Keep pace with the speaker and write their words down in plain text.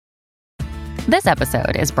This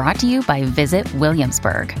episode is brought to you by Visit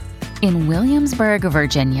Williamsburg. In Williamsburg,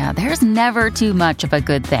 Virginia, there's never too much of a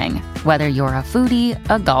good thing. Whether you're a foodie,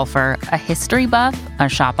 a golfer, a history buff, a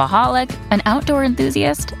shopaholic, an outdoor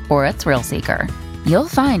enthusiast, or a thrill seeker, you'll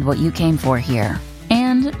find what you came for here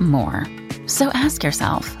and more. So ask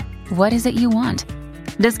yourself, what is it you want?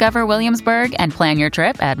 Discover Williamsburg and plan your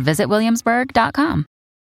trip at visitwilliamsburg.com.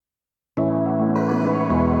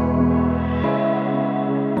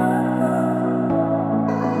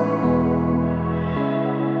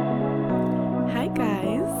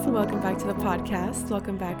 Welcome back to the podcast.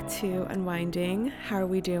 Welcome back to Unwinding. How are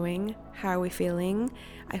we doing? How are we feeling?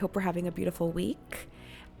 I hope we're having a beautiful week.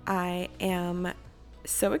 I am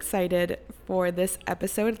so excited for this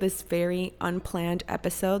episode, this very unplanned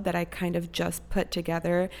episode that I kind of just put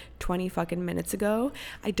together 20 fucking minutes ago.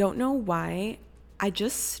 I don't know why.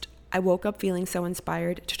 I woke up feeling so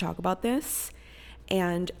inspired to talk about this.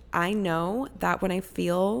 And I know that when I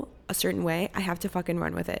feel a certain way, I have to fucking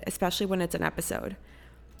run with it, especially when it's an episode.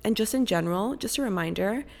 And just in general, just a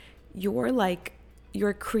reminder, your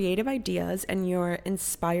creative ideas and your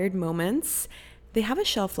inspired moments, they have a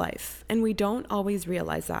shelf life, and we don't always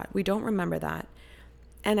realize that. We don't remember that.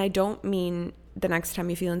 And I don't mean the next time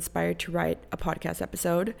you feel inspired to write a podcast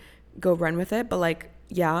episode, go run with it. But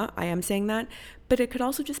yeah, I am saying that. But it could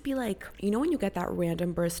also just be when you get that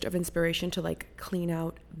random burst of inspiration to clean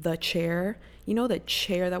out the chair, the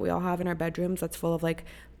chair that we all have in our bedrooms that's full of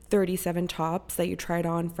 37 tops that you tried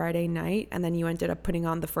on Friday night, and then you ended up putting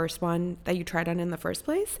on the first one that you tried on in the first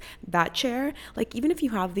place. That chair, even if you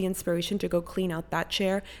have the inspiration to go clean out that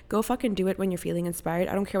chair, go fucking do it when you're feeling inspired.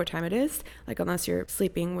 I don't care what time it is, unless you're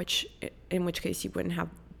sleeping, in which case you wouldn't have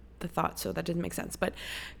the thought, so that didn't make sense. But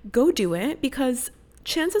go do it, because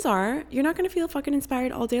chances are you're not going to feel fucking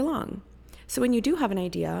inspired all day long. So when you do have an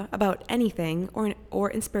idea about anything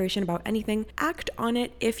or inspiration about anything, act on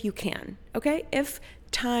it if you can, okay? If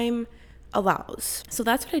time allows. So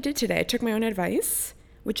that's what I did today. I took my own advice,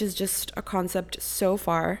 which is just a concept so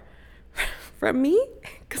far from me,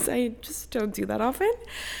 because I just don't do that often.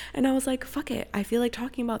 And I was like, fuck it. I feel like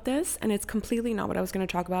talking about this, and it's completely not what I was going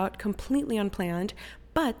to talk about, completely unplanned,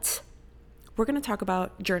 but we're going to talk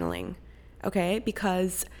about journaling, okay?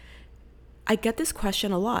 Because I get this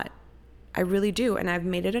question a lot. I really do. And I've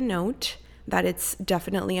made it a note that it's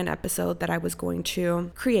definitely an episode that I was going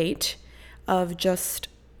to create of just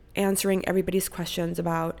answering everybody's questions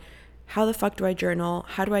about how the fuck do I journal?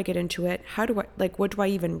 How do I get into it? How do I, what do I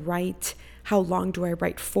even write? How long do I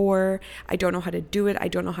write for? I don't know how to do it. I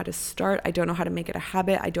don't know how to start. I don't know how to make it a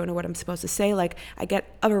habit. I don't know what I'm supposed to say. I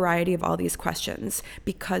get a variety of all these questions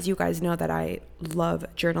because you guys know that I love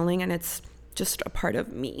journaling and it's just a part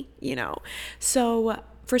of me, So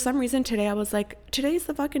for some reason today I was like, today's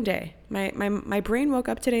the fucking day. My brain woke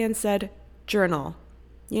up today and said, journal.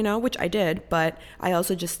 Which I did, but I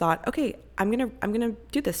also just thought, okay, I'm gonna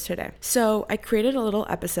do this today. So I created a little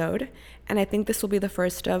episode, and I think this will be the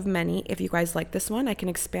first of many. If you guys like this one, I can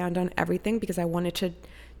expand on everything because I wanted to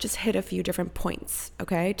just hit a few different points,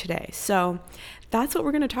 okay, today. So that's what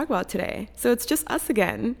we're gonna talk about today. So it's just us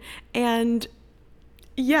again. And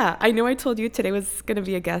yeah, I know I told you today was gonna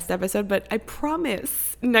be a guest episode, but I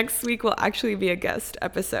promise next week will actually be a guest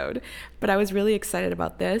episode. But I was really excited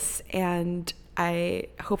about this, and I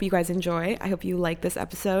hope you guys enjoy. I hope you like this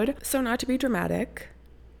episode. So not to be dramatic,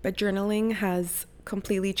 but journaling has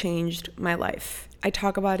completely changed my life. I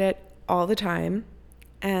talk about it all the time,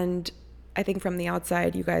 and I think from the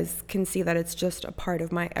outside, you guys can see that it's just a part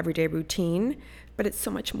of my everyday routine, but it's so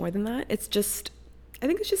much more than that. I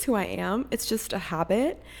think it's just who I am. It's just a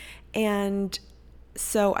habit. And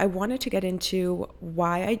so I wanted to get into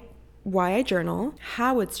why I journal,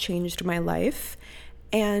 how it's changed my life,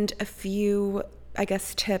 and a few,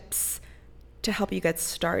 tips to help you get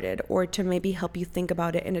started or to maybe help you think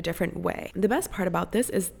about it in a different way. The best part about this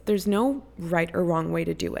is there's no right or wrong way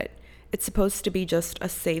to do it. It's supposed to be just a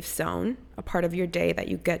safe zone, a part of your day that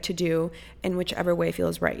you get to do in whichever way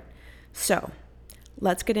feels right. So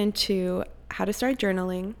let's get into how to start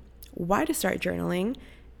journaling, why to start journaling,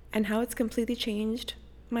 and how it's completely changed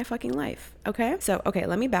my fucking life, okay? So,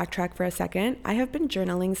 let me backtrack for a second. I have been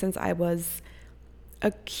journaling since I was a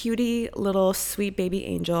cutie little sweet baby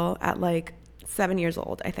angel at 7 years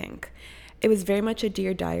old, I think. It was very much a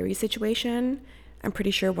Dear Diary situation. I'm pretty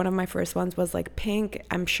sure one of my first ones was pink.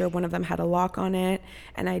 I'm sure one of them had a lock on it,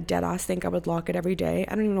 and I deadass think I would lock it every day.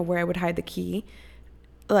 I don't even know where I would hide the key.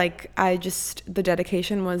 The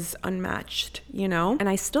dedication was unmatched, And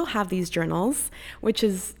I still have these journals, which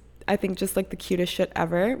is, I think, just the cutest shit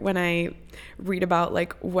ever. When I read about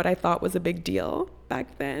what I thought was a big deal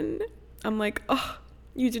back then, I'm like, oh,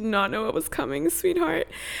 You did not know it was coming, sweetheart.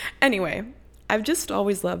 Anyway, I've just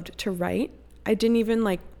always loved to write. I didn't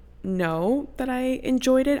even know that I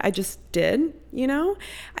enjoyed it. I just did,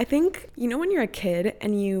 I think, when you're a kid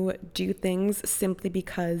and you do things simply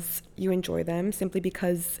because you enjoy them, simply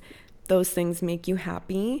because those things make you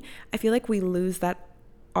happy, I feel like we lose that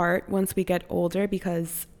art once we get older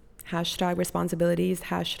because #responsibilities,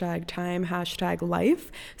 #time,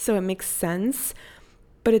 #life. So it makes sense.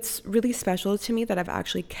 But it's really special to me that I've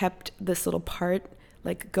actually kept this little part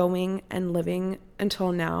going and living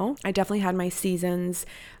until now. I definitely had my seasons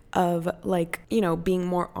of being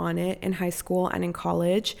more on it in high school and in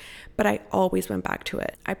college, but I always went back to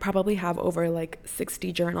it. I probably have over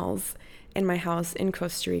 60 journals in my house in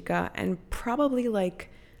Costa Rica and probably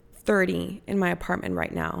 30 in my apartment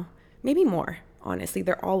right now. Maybe more, honestly.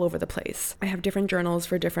 They're all over the place. I have different journals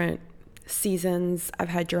for different seasons. I've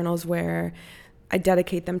had journals where I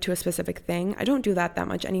dedicate them to a specific thing. I don't do that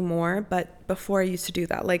much anymore, but before I used to do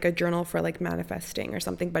that, a journal for manifesting or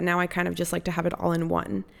something, but now I kind of just like to have it all in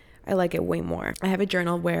one. I like it way more. I have a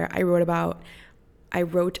journal where I wrote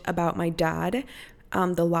about my dad,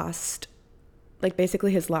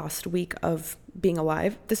 basically his last week of being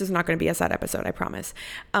alive. This is not going to be a sad episode, I promise.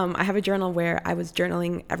 I have a journal where I was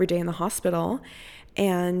journaling every day in the hospital,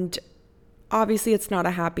 and obviously it's not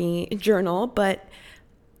a happy journal, but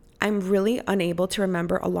I'm really unable to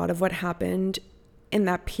remember a lot of what happened in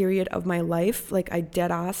that period of my life. I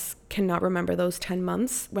dead ass cannot remember those 10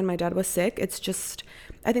 months when my dad was sick. It's just,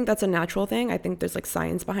 I think that's a natural thing. I think there's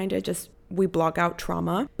science behind it. Just we block out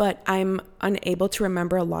trauma, but I'm unable to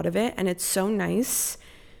remember a lot of it. And it's so nice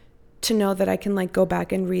to know that I can go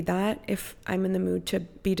back and read that if I'm in the mood to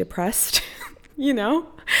be depressed,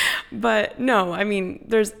 But no, I mean,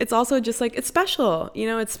 it's also just it's special,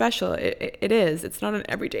 it's special. It is. It's not an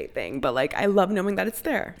everyday thing, but I love knowing that it's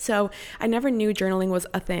there. So I never knew journaling was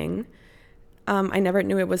a thing. I never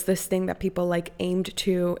knew it was this thing that people aimed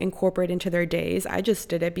to incorporate into their days. I just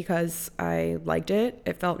did it because I liked it.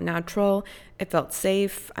 It felt natural. It felt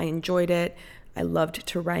safe. I enjoyed it. I loved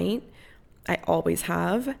to write. I always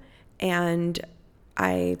have. And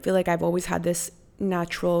I feel like I've always had this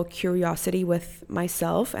natural curiosity with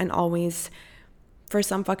myself, and always, for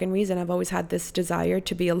some fucking reason, I've always had this desire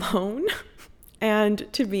to be alone and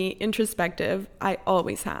to be introspective. I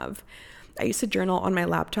always have. I used to journal on my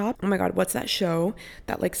laptop. Oh my God, what's that show?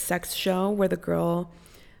 That sex show where the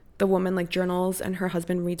woman journals and her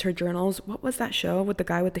husband reads her journals. What was that show with the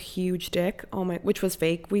guy with the huge dick? Which was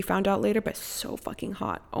fake. We found out later, but so fucking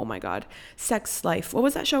hot. Oh my God. Sex Life. What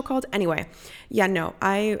was that show called? Anyway, yeah, no,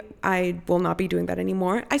 I will not be doing that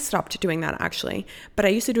anymore. I stopped doing that actually, but I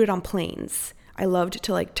used to do it on planes. I loved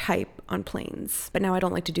to type on planes, but now I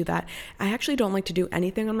don't like to do that. I actually don't like to do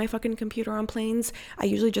anything on my fucking computer on planes. I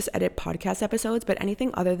usually just edit podcast episodes, but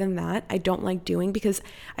anything other than that, I don't like doing because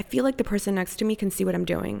I feel like the person next to me can see what I'm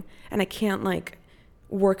doing and I can't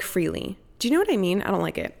work freely. Do you know what I mean? I don't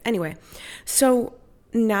like it. Anyway, so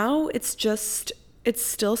now it's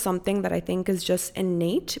still something that I think is just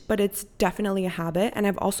innate, but it's definitely a habit. And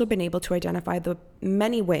I've also been able to identify the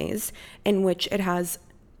many ways in which it has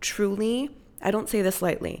truly, I don't say this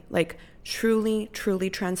lightly, truly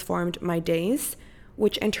transformed my days,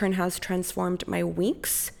 which in turn has transformed my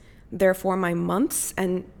weeks, therefore my months,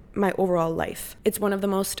 and my overall life. It's one of the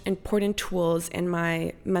most important tools in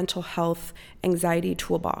my mental health anxiety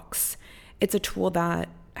toolbox. It's a tool that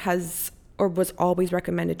has or was always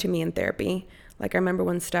recommended to me in therapy. I remember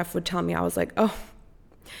when Steph would tell me, I was like, oh,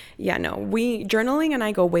 yeah, no, journaling and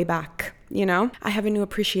I go way back, I have a new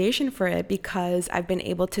appreciation for it because I've been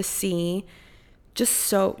able to see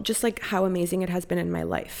just how amazing it has been in my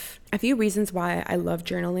life. A few reasons why I love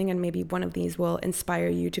journaling, and maybe one of these will inspire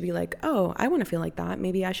you to be oh, I want to feel like that.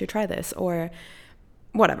 Maybe I should try this, or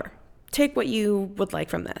whatever. Take what you would like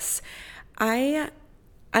from this. I'm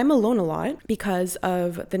alone a lot because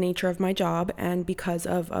of the nature of my job and because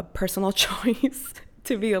of a personal choice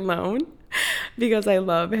to be alone, because I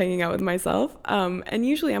love hanging out with myself. And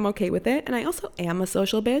usually I'm okay with it. And I also am a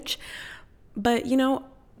social bitch. But,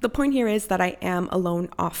 the point here is that I am alone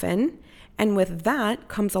often. And with that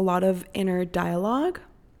comes a lot of inner dialogue.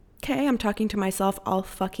 Okay, I'm talking to myself all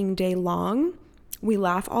fucking day long. We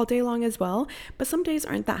laugh all day long as well, but some days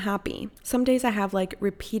aren't that happy. Some days I have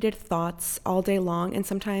repeated thoughts all day long, and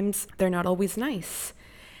sometimes they're not always nice.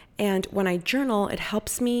 And when I journal, it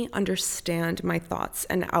helps me understand my thoughts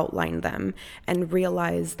and outline them and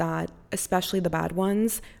realize that, especially the bad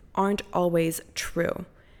ones, aren't always true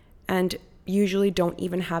and usually don't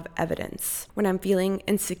even have evidence. When I'm feeling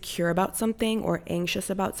insecure about something or anxious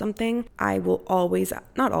about something, I will always,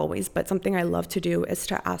 not always, but something I love to do is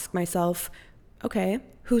to ask myself, okay,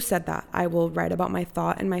 who said that? I will write about my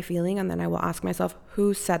thought and my feeling, and then I will ask myself,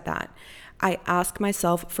 who said that? I ask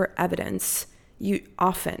myself for evidence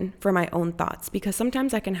often for my own thoughts, because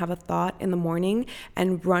sometimes I can have a thought in the morning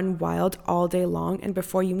and run wild all day long, and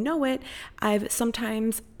before you know it, I've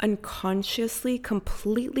sometimes unconsciously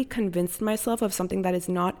completely convinced myself of something that is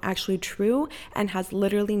not actually true and has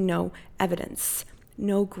literally no evidence,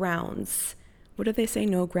 no grounds. What do they say?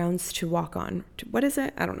 No grounds to walk on. What is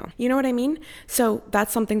it? I don't know. You know what I mean? So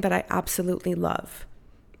that's something that I absolutely love.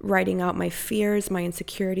 Writing out my fears, my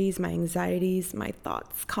insecurities, my anxieties, my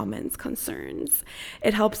thoughts, comments, concerns.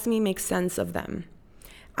 It helps me make sense of them.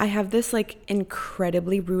 I have this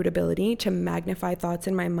incredibly rude ability to magnify thoughts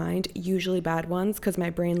in my mind, usually bad ones, because my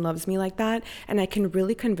brain loves me like that. And I can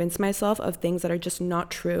really convince myself of things that are just not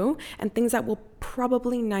true and things that will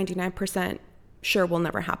probably 99% sure will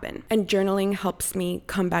never happen. And journaling helps me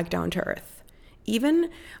come back down to earth. Even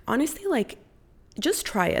honestly, just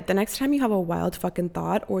try it. The next time you have a wild fucking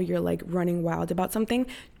thought or you're running wild about something,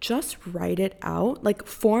 just write it out.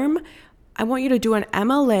 I want you to do an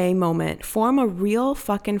MLA moment, form a real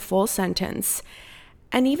fucking full sentence.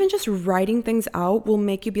 And even just writing things out will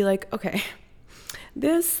make you be like, okay,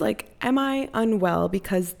 this, am I unwell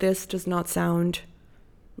because this does not sound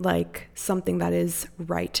like something that is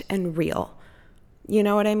right and real? You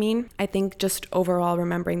know what I mean? I think just overall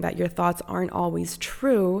remembering that your thoughts aren't always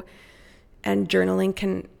true, and journaling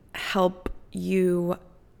can help you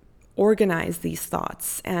organize these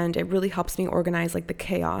thoughts. And it really helps me organize the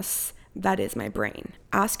chaos that is my brain.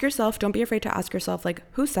 Ask yourself, don't be afraid to ask yourself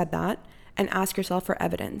who said that, and ask yourself for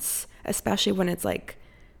evidence, especially when it's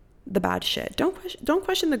the bad shit. Don't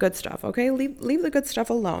question the good stuff, okay? Leave the good stuff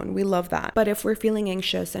alone. We love that. But if we're feeling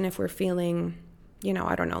anxious and if we're feeling,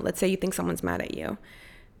 I don't know, let's say you think someone's mad at you,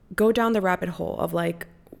 go down the rabbit hole of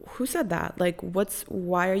who said that?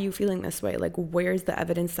 Why are you feeling this way? Where's the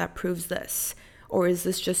evidence that proves this? Or is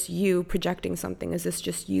this just you projecting something? Is this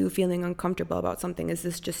just you feeling uncomfortable about something? Is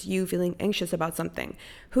this just you feeling anxious about something?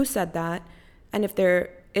 Who said that? And if there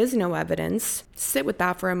is no evidence, sit with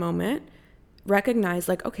that for a moment. Recognize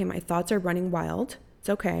okay, my thoughts are running wild. It's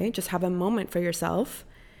okay. Just have a moment for yourself.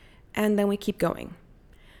 And then we keep going.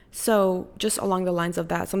 So just along the lines of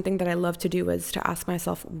that, something that I love to do is to ask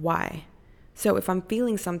myself why. So if I'm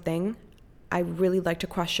feeling something, I really like to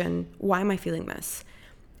question, why am I feeling this?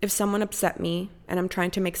 If someone upset me and I'm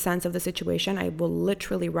trying to make sense of the situation, I will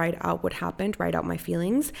literally write out what happened, write out my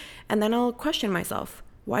feelings, and then I'll question myself.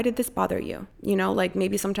 Why did this bother you?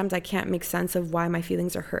 Maybe sometimes I can't make sense of why my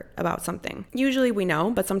feelings are hurt about something. Usually we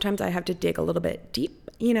know, but sometimes I have to dig a little bit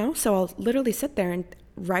deep, so I'll literally sit there and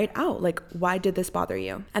write out why did this bother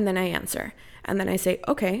you? And then I answer. And then I say,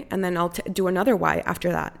 okay. And then I'll do another why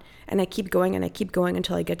after that. And I keep going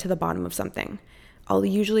until I get to the bottom of something. I'll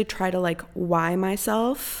usually try to why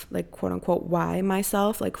myself, quote unquote, why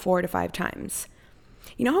myself 4 to 5 times.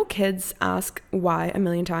 You know how kids ask why a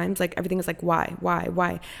million times? Everything is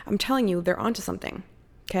why? I'm telling you, they're onto something.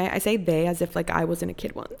 Okay. I say they as if I wasn't a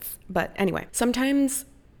kid once. But anyway, sometimes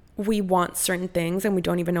we want certain things and we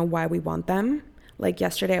don't even know why we want them.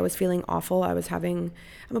 Yesterday, I was feeling awful. I'm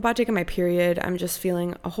about to get my period. I'm just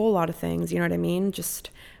feeling a whole lot of things. You know what I mean?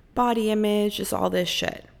 Just body image, just all this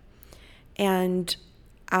shit. And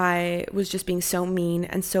I was just being so mean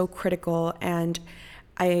and so critical. And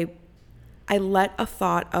I let a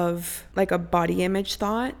thought of a body image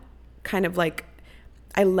thought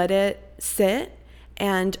I let it sit,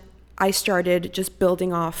 and I started just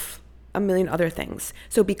building off a million other things.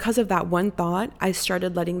 So because of that one thought, I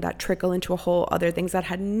started letting that trickle into a whole other things that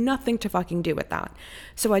had nothing to fucking do with that.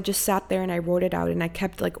 So I just sat there and I wrote it out, and I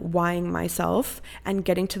kept whying myself and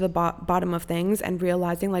getting to the bottom of things and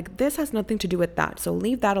realizing this has nothing to do with that. So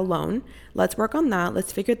leave that alone. Let's work on that.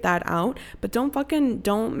 Let's figure that out. But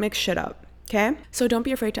don't mix shit up. Okay? So don't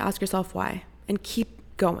be afraid to ask yourself why, and keep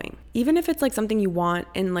going. Even if it's something you want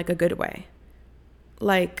in a good way.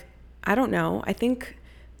 I don't know. I think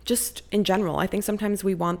just in general, I think sometimes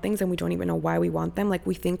we want things and we don't even know why we want them.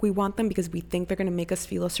 We think we want them because we think they're going to make us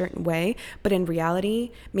feel a certain way. But in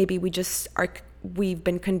reality, maybe we've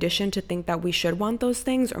been conditioned to think that we should want those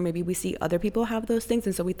things, or maybe we see other people have those things,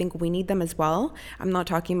 and so we think we need them as well. I'm not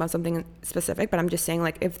talking about something specific, but I'm just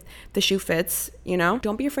saying if the shoe fits,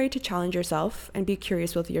 don't be afraid to challenge yourself and be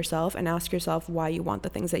curious with yourself and ask yourself why you want the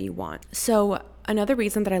things that you want. So another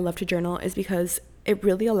reason that I love to journal is because it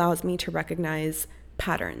really allows me to recognize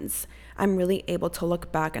patterns. I'm really able to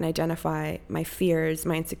look back and identify my fears,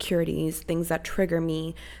 my insecurities, things that trigger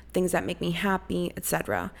me, things that make me happy,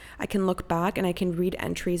 etc. I can look back and I can read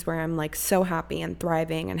entries where I'm so happy and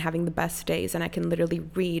thriving and having the best days, and I can literally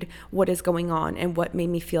read what is going on and what made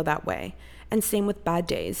me feel that way. And same with bad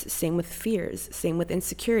days, same with fears, same with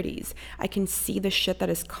insecurities. I can see the shit that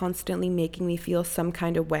is constantly making me feel some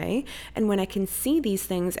kind of way. And when I can see these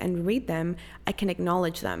things and read them, I can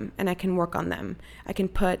acknowledge them and I can work on them. I can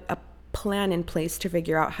put a plan in place to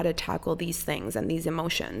figure out how to tackle these things and these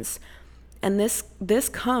emotions. And this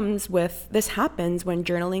happens when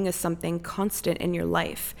journaling is something constant in your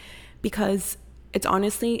life, because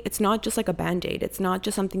it's not just like a band-aid. It's not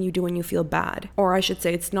just something you do when you feel bad. Or I should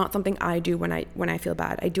say, it's not something I do when I feel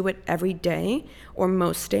bad. I do it every day or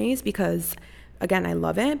most days because, again, I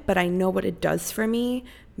love it, but I know what it does for me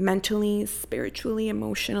mentally, spiritually,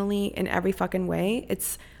 emotionally, in every fucking way.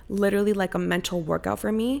 It's literally like a mental workout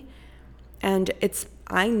for me. And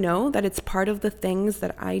I know that it's part of the things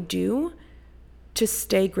that I do to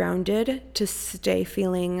stay grounded, to stay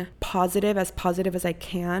feeling positive as I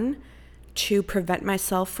can, to prevent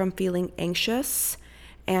myself from feeling anxious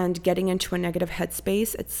and getting into a negative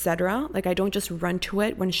headspace, etc. Like, I don't just run to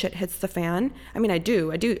it when shit hits the fan. I mean, I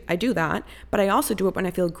do that, but I also do it when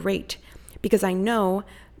I feel great, because I know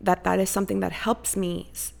that is something that helps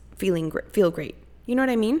me feel great. You know what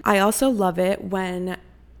I mean? I also love it when,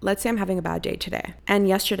 let's say I'm having a bad day today, and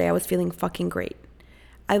yesterday I was feeling fucking great.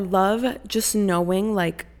 I love just knowing,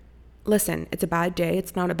 like, listen, it's a bad day.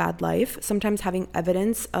 It's not a bad life. Sometimes having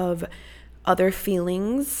evidence of other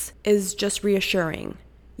feelings is just reassuring.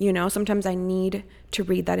 You know, sometimes I need to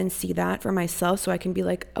read that and see that for myself so I can be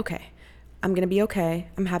like, okay, I'm going to be okay.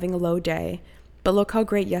 I'm having a low day, but look how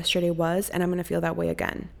great yesterday was, and I'm going to feel that way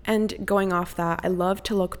again. And going off that, I love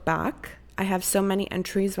to look back. I have so many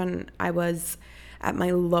entries when I was at my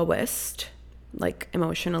lowest, like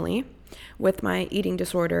emotionally, with my eating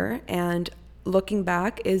disorder, and looking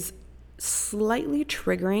back is slightly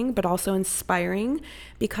triggering but also inspiring,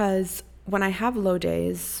 because when I have low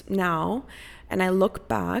days now and I look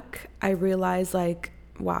back, I realize, like,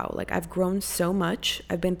 wow, like, I've grown so much,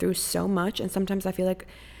 I've been through so much, and sometimes I feel like,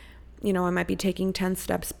 you know, I might be taking 10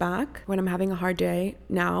 steps back when I'm having a hard day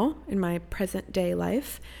now in my present day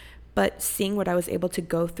life, but seeing what I was able to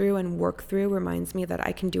go through and work through reminds me that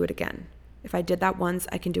I can do it again. If I did that once,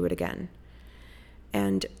 I can do it again.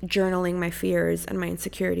 And journaling my fears and my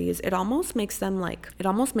insecurities, it almost makes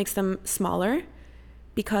them smaller,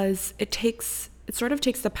 because it sort of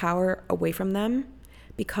takes the power away from them,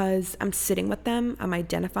 because I'm sitting with them, I'm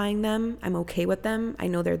identifying them, I'm okay with them, I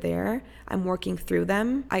know they're there, I'm working through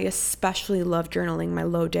them. I especially love journaling my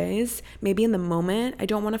low days. Maybe in the moment I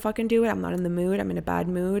don't want to fucking do it, I'm not in the mood, I'm in a bad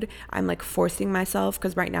mood, I'm like forcing myself,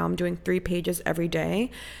 because right now I'm doing 3 pages every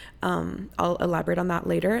day. I'll elaborate on that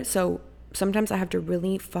later. So sometimes I have to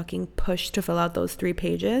really fucking push to fill out those 3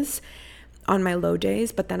 pages on my low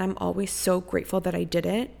days, but then I'm always so grateful that I did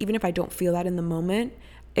it. Even if I don't feel that in the moment,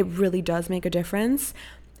 it really does make a difference,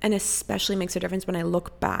 and especially makes a difference when I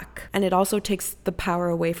look back. And it also takes the power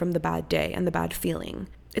away from the bad day and the bad feeling.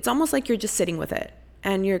 It's almost like you're just sitting with it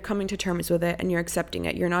and you're coming to terms with it and you're accepting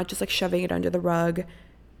it. You're not just like shoving it under the rug,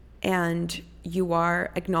 and you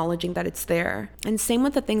are acknowledging that it's there. And same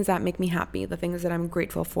with the things that make me happy, the things that I'm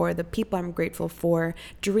grateful for, the people I'm grateful for,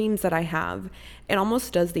 dreams that I have. It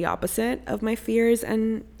almost does the opposite of my fears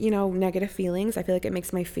and, you know, negative feelings. I feel like it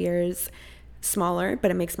makes my fears smaller,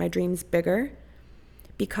 but it makes my dreams bigger,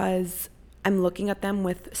 because I'm looking at them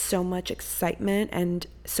with so much excitement and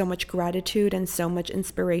so much gratitude and so much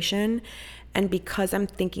inspiration. And because I'm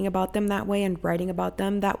thinking about them that way and writing about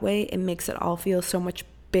them that way, it makes it all feel so much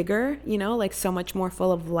bigger, you know, like so much more full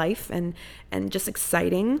of life and just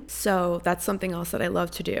exciting. So that's something else that I love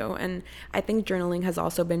to do. And I think journaling has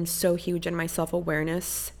also been so huge in my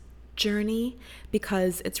self-awareness journey,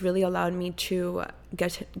 because it's really allowed me to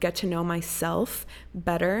get to know myself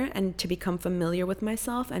better and to become familiar with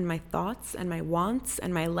myself and my thoughts and my wants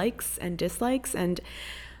and my likes and dislikes. And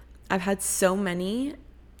I've had so many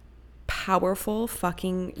powerful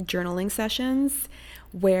fucking journaling sessions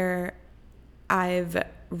where I've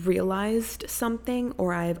realized something,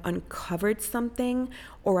 or I've uncovered something,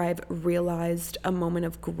 or I've realized a moment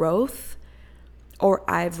of growth, or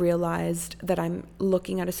I've realized that I'm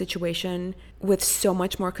looking at a situation with so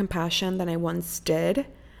much more compassion than I once did.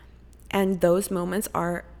 And those moments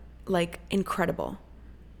are like incredible.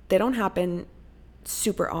 They don't happen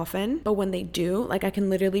super often, but when they do, like, I can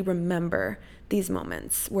literally remember these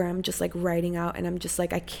moments where I'm just like writing out and I'm just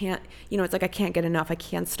like, I can't, you know, it's like I can't get enough, I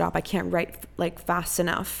can't stop, I can't write like fast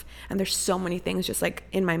enough, and there's so many things just like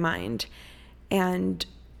in my mind, and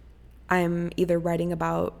I'm either writing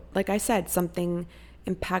about, like I said, something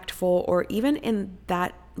impactful, or even in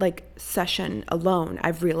that like session alone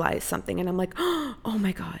I've realized something and I'm like, oh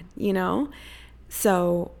my God, you know.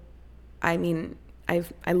 So I mean,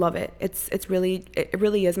 I love it. It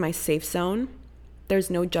really is my safe zone. There's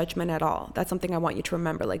no judgment at all. That's something I want you to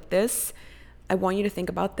remember. Like this, I want you to think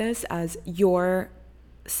about this as your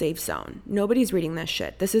safe zone. Nobody's reading this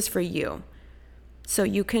shit. This is for you. So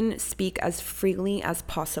you can speak as freely as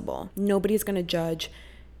possible. Nobody's going to judge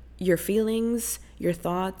your feelings, your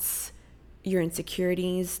thoughts, your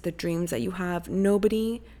insecurities, the dreams that you have.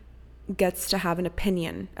 Nobody gets to have an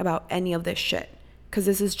opinion about any of this shit because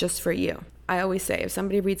this is just for you. I always say, if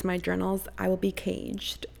somebody reads my journals, I will be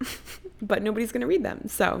caged, but nobody's going to read them.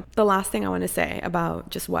 So the last thing I want to say about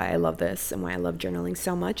just why I love this and why I love journaling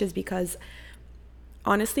so much is because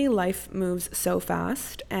honestly, life moves so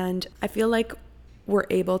fast, and I feel like we're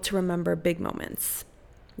able to remember big moments.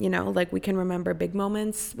 You know, like we can remember big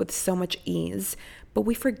moments with so much ease, but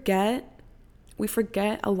we forget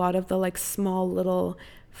a lot of the like small little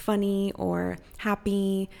funny or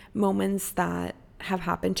happy moments that have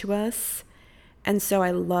happened to us. And so I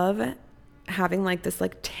love having like this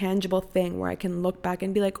like tangible thing where I can look back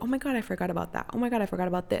and be like, oh my God, I forgot about that. Oh my God, I forgot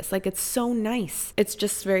about this. Like, it's so nice. It's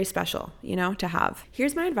just very special, you know, to have.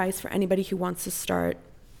 Here's my advice for anybody who wants to start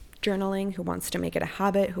journaling, who wants to make it a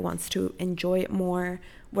habit, who wants to enjoy it more,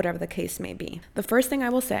 whatever the case may be. The first thing I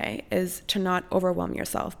will say is to not overwhelm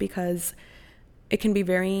yourself, because it can be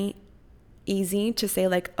very easy to say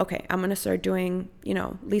like, okay, I'm going to start doing, you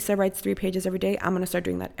know, Lisa writes 3 pages every day. I'm going to start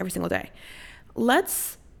doing that every single day.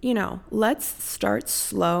 Let's start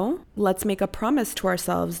slow. Let's make a promise to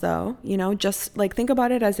ourselves though, you know, just like think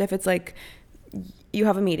about it as if it's like you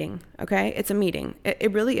have a meeting, okay? It's a meeting.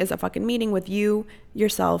 It really is a fucking meeting with you,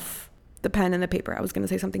 yourself, the pen and the paper. I was going to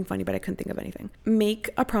say something funny, but I couldn't think of anything. Make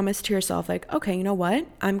a promise to yourself like, okay, you know what?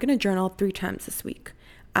 I'm going to journal 3 times this week.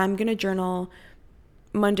 I'm going to journal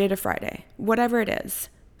Monday to Friday, whatever it is.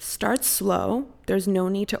 Start slow. There's no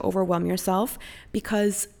need to overwhelm yourself,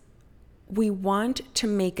 because we want to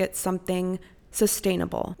make it something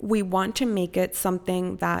sustainable. We want to make it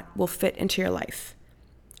something that will fit into your life.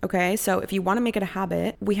 Okay, so if you want to make it a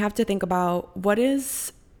habit, we have to think about what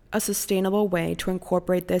is a sustainable way to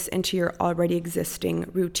incorporate this into your already existing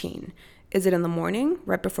routine. Is it in the morning,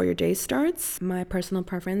 right before your day starts? My personal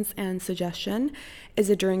preference and suggestion. Is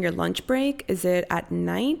it during your lunch break? Is it at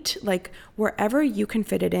night? Like wherever you can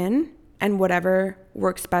fit it in and whatever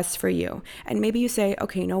works best for you. And maybe you say,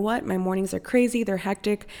 okay, you know what? My mornings are crazy. They're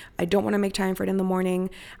hectic. I don't want to make time for it in the morning.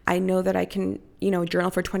 I know that I can, you know,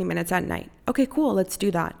 journal for 20 minutes at night. Okay, cool. Let's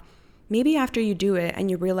do that. Maybe after you do it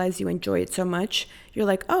and you realize you enjoy it so much, you're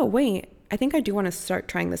like, oh, wait, I think I do want to start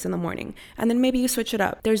trying this in the morning. And then maybe you switch it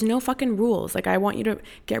up. There's no fucking rules. Like, I want you to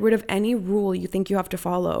get rid of any rule you think you have to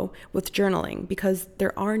follow with journaling, because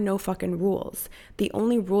there are no fucking rules. The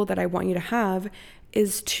only rule that I want you to have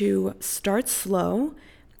is to start slow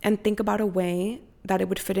and think about a way that it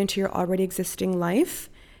would fit into your already existing life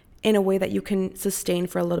in a way that you can sustain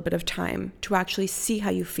for a little bit of time to actually see how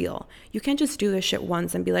you feel. You can't just do this shit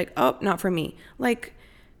once and be like, oh, not for me. Like,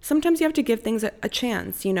 sometimes you have to give things a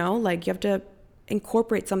chance, you know? Like, you have to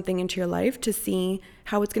incorporate something into your life to see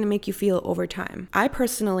how it's going to make you feel over time. I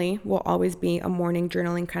personally will always be a morning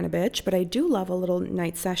journaling kind of bitch, but I do love a little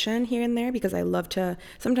night session here and there, because I love to,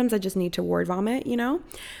 sometimes I just need to word vomit, you know?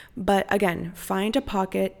 But again, find a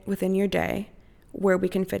pocket within your day where we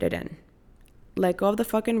can fit it in. Let go of the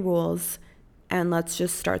fucking rules and let's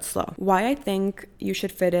just start slow. Why I think you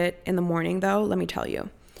should fit it in the morning though, let me tell you.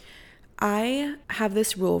 I have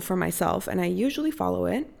this rule for myself, and I usually follow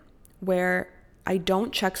it, where I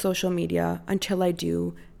don't check social media until I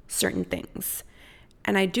do certain things.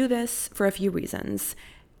 And I do this for a few reasons.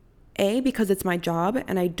 A, because it's my job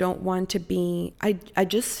and I don't want to be, I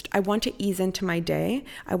want to ease into my day.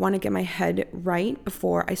 I want to get my head right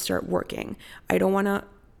before I start working. I don't want to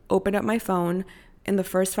open up my phone in the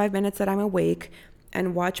first 5 minutes that I'm awake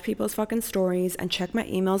and watch people's fucking stories and check my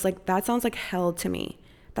emails. Like, that sounds like hell to me.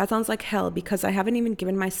 That sounds like hell, because I haven't even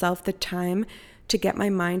given myself the time to get my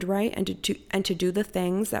mind right and to do the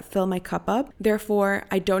things that fill my cup up. Therefore,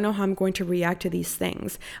 I don't know how I'm going to react to these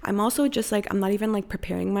things. I'm also just like, I'm not even like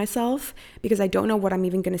preparing myself, because I don't know what I'm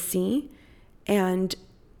even going to see. And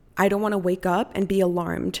I don't want to wake up and be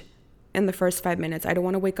alarmed in the first 5 minutes. I don't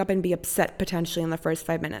want to wake up and be upset potentially in the first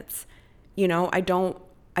 5 minutes. You know, I don't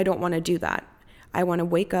want to do that. I want to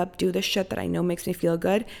wake up, do the shit that I know makes me feel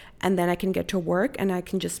good, and then I can get to work and I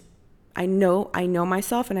can just, I know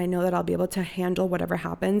myself, and I know that I'll be able to handle whatever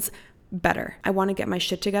happens better. I want to get my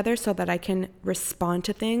shit together so that I can respond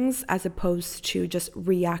to things as opposed to just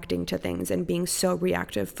reacting to things and being so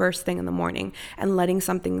reactive first thing in the morning and letting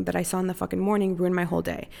something that I saw in the fucking morning ruin my whole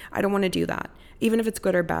day. I don't want to do that. Even if it's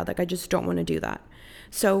good or bad, like, I just don't want to do that.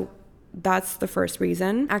 So that's the first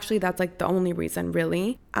reason. Actually, that's like the only reason,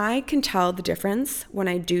 really. I can tell the difference when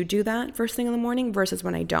I do that first thing in the morning versus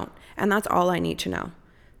when I don't. And that's all I need to know,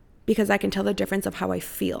 because I can tell the difference of how I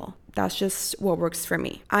feel. That's just what works for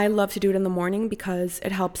me. I love to do it in the morning because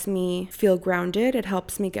it helps me feel grounded. It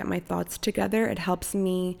helps me get my thoughts together. It helps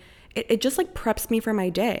me, it just like preps me for my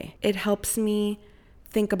day. It helps me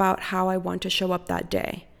think about how I want to show up that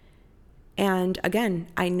day. And again,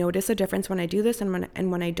 I notice a difference when I do this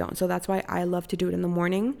and when I don't. So that's why I love to do it in the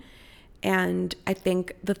morning. And I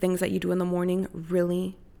think the things that you do in the morning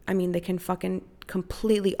really, I mean, they can fucking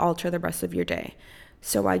completely alter the rest of your day.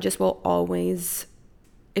 So I just will always,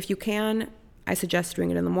 if you can, I suggest doing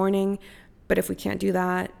it in the morning. But if we can't do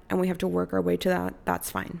that and we have to work our way to that, that's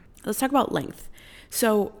fine. Let's talk about length.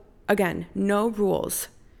 So again, no rules.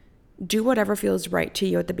 Do whatever feels right to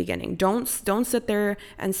you at the beginning. Don't sit there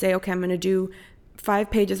and say, okay, I'm going to do 5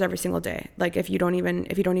 pages every single day. Like if you don't even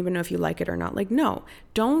know if you like it or not. Like, no,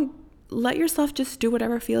 don't let yourself just do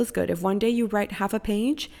whatever feels good. If one day you write half a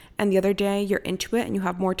page and the other day you're into it and you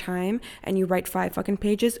have more time and you write 5 fucking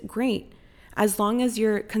pages, great. As long as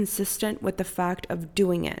you're consistent with the fact of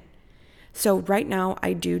doing it. So right now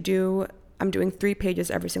I'm doing 3 pages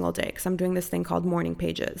every single day because I'm doing this thing called morning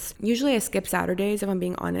pages. Usually I skip Saturdays if I'm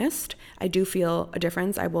being honest. I do feel a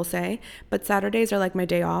difference, I will say. But Saturdays are like my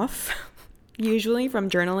day off, usually from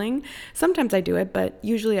journaling. Sometimes I do it, but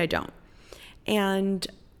usually I don't. And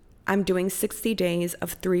I'm doing 60 days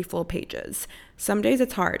of 3 full pages. Some days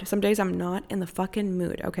it's hard. Some days I'm not in the fucking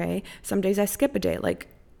mood, okay? Some days I skip a day. Like,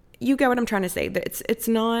 you get what I'm trying to say. It's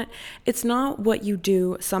not what you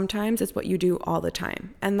do sometimes, it's what you do all the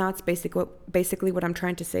time. And that's basically what I'm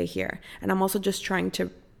trying to say here. And I'm also just trying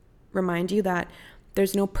to remind you that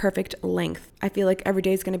there's no perfect length. I feel like every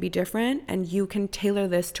day is going to be different and you can tailor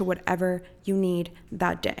this to whatever you need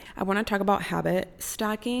that day. I want to talk about habit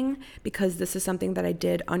stacking because this is something that I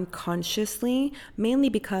did unconsciously, mainly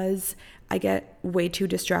because I get way too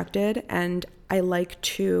distracted and I like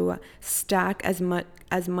to stack as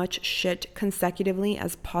much shit consecutively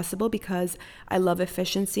as possible because I love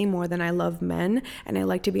efficiency more than I love men and I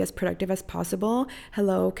like to be as productive as possible.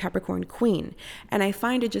 Hello, Capricorn Queen. And I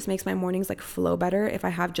find it just makes my mornings like flow better if I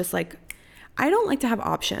have just like, I don't like to have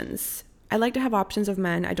options. I like to have options of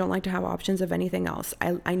men. I don't like to have options of anything else.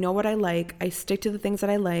 I know what I like. I stick to the things that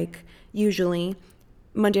I like, usually.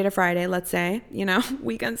 Monday to Friday, let's say,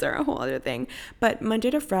 weekends are a whole other thing. But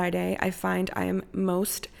Monday to Friday, I find I am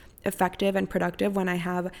most effective and productive when I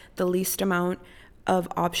have the least amount of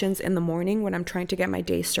options in the morning when I'm trying to get my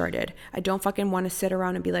day started. I don't fucking want to sit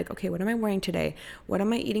around and be like, okay, what am I wearing today? What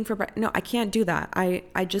am I eating for breakfast? No, I can't do that. I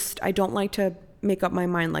don't like to make up my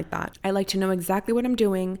mind like that. I like to know exactly what I'm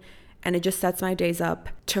doing and it just sets my days up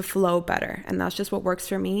to flow better. And that's just what works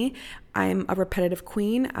for me. I'm a repetitive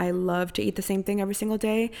queen. I love to eat the same thing every single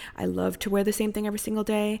day. I love to wear the same thing every single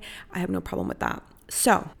day. I have no problem with that.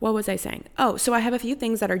 So what was I saying? Oh, so I have a few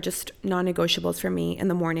things that are just non-negotiables for me in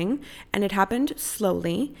the morning, and it happened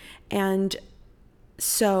slowly. And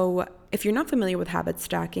so if you're not familiar with habit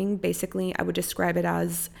stacking, basically I would describe it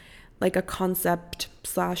as like a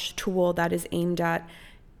concept/tool that is aimed at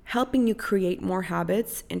helping you create more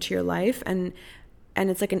habits into your life. And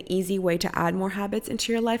it's like an easy way to add more habits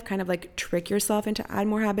into your life, kind of like trick yourself into add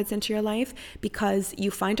more habits into your life, because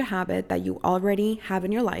you find a habit that you already have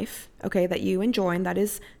in your life, okay, that you enjoy and that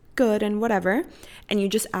is good and whatever, and you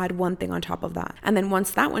just add one thing on top of that. And then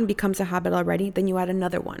once that one becomes a habit already, then you add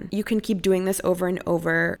another one. You can keep doing this over and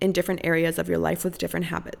over in different areas of your life with different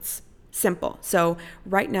habits. Simple. So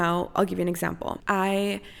right now, I'll give you an example.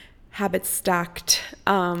 I habit stacked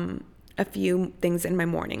a few things in my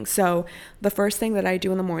morning. So the first thing that I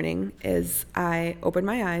do in the morning is I open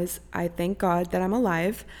my eyes, I thank God that I'm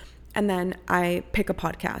alive, and then I pick a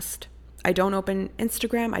podcast. I don't open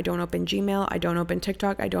Instagram, I don't open Gmail, I don't open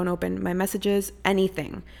TikTok, I don't open my messages,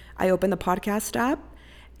 anything. I open the podcast app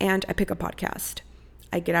and I pick a podcast.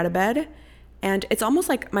 I get out of bed and it's almost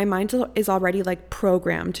like my mind is already like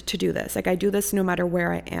programmed to do this. Like I do this no matter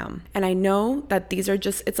where I am. And I know that these are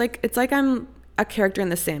just, it's like I'm a character in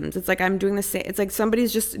The Sims. It's like I'm doing the same. It's like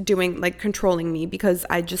somebody's just doing, like controlling me because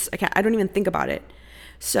I don't even think about it.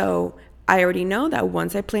 So I already know that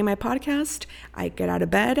once I play my podcast, I get out of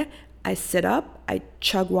bed, I sit up, I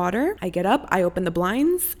chug water, I get up, I open the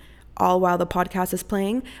blinds, all while the podcast is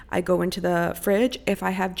playing. I go into the fridge. If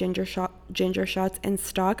I have ginger shots in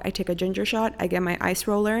stock, I take a ginger shot. I get my ice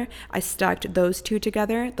roller. I stacked those two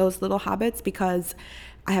together, those little habits, because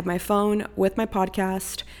I have my phone with my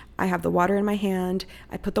podcast. I have the water in my hand.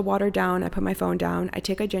 I put the water down. I put my phone down. I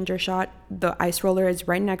take a ginger shot. The ice roller is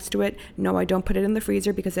right next to it. No, I don't put it in the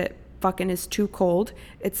freezer because it fucking is too cold.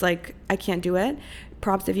 It's like, I can't do it.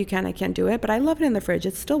 Props if you can, I can't do it. But I love it in the fridge.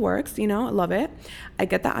 It still works, I love it. I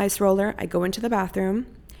get the ice roller. I go into the bathroom.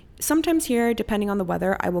 Sometimes here, depending on the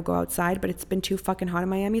weather, I will go outside, but it's been too fucking hot in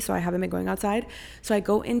Miami, so I haven't been going outside. So I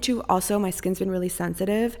go into, also my skin's been really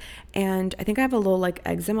sensitive, and I think I have a little like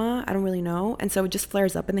eczema, I don't really know, and so it just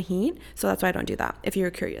flares up in the heat, so that's why I don't do that, if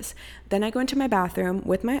you're curious. Then I go into my bathroom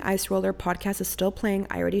with my ice roller, podcast is still playing,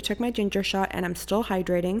 I already took my ginger shot, and I'm still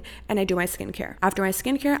hydrating, and I do my skincare. After my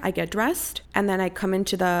skincare, I get dressed, and then I come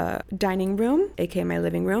into the dining room, aka my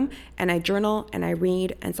living room, and I journal, and I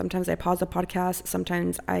read, and sometimes I pause the podcast,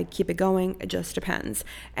 sometimes I keep it going, it just depends.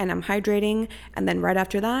 And I'm hydrating, and then right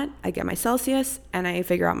after that I get my Celsius and I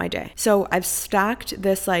figure out my day. So I've stacked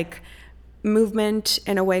this like movement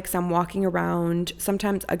in a way because I'm walking around.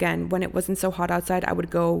 Sometimes, again, when it wasn't so hot outside, I would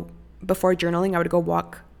go, before journaling, I would go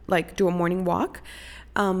walk, like do a morning walk,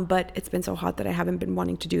 but it's been so hot that I haven't been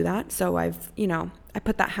wanting to do that. So I've, I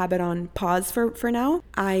put that habit on pause for now.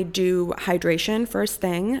 I do hydration first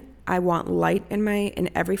thing. I want light in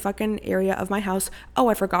every fucking area of my house. Oh,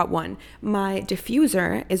 I forgot one. My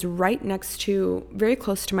diffuser is right next to, very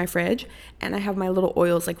close to my fridge, and I have my little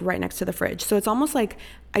oils like right next to the fridge. So it's almost like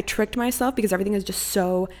I tricked myself because everything is just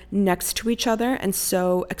so next to each other and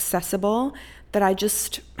so accessible that I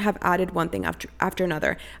just have added one thing after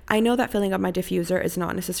another. I know that filling up my diffuser is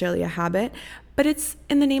not necessarily a habit, but it's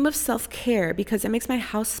in the name of self-care because it makes my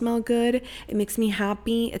house smell good. It makes me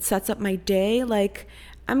happy. It sets up my day. Like,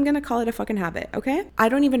 I'm gonna call it a fucking habit, okay? I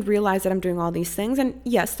don't even realize that I'm doing all these things. And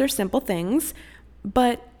yes, they're simple things,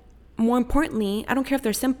 but more importantly, I don't care if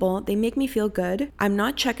they're simple. They make me feel good. I'm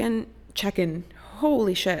not checking.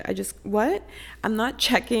 Holy shit, I'm not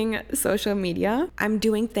checking social media. I'm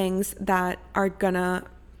doing things that are gonna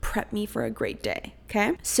prep me for a great day,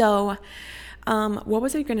 okay? So, what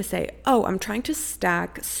was I gonna say? Oh, I'm trying to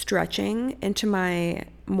stack stretching into my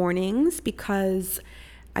mornings because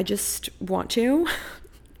I just want to.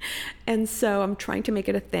 And so I'm trying to make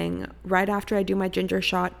it a thing right after I do my ginger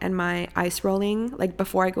shot and my ice rolling, like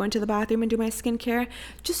before I go into the bathroom and do my skincare,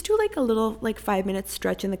 just do like a little like 5-minute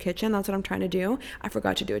stretch in the kitchen. That's what I'm trying to do. I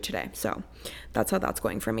forgot to do it today. So that's how that's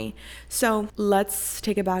going for me. So let's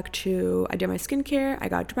take it back to, I did my skincare, I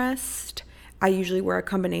got dressed. I usually wear a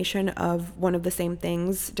combination of one of the same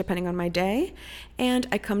things depending on my day. And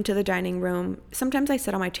I come to the dining room. Sometimes I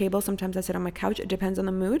sit on my table, sometimes I sit on my couch. It depends on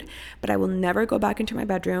the mood, but I will never go back into my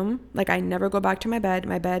bedroom. Like I never go back to my bed.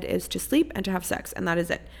 My bed is to sleep and to have sex, and that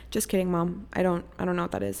is it. Just kidding, Mom. I don't know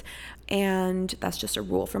what that is. And that's just a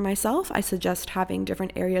rule for myself. I suggest having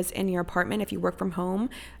different areas in your apartment if you work from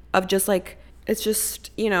home of just like, it's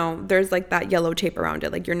just, there's like that yellow tape around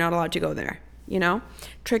it. Like you're not allowed to go there,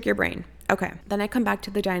 trick your brain. Okay, then I come back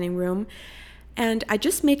to the dining room and I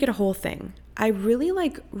just make it a whole thing. I really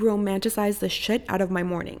like romanticize the shit out of my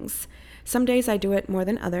mornings. Some days I do it more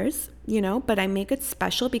than others, but I make it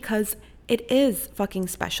special because it is fucking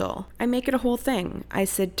special. I make it a whole thing. I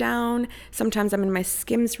sit down. Sometimes I'm in my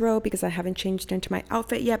Skims robe because I haven't changed into my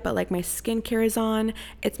outfit yet, but like my skincare is on.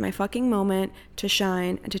 It's my fucking moment to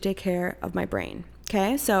shine and to take care of my brain.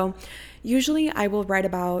 Okay, so usually I will write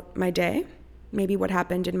about my day. Maybe what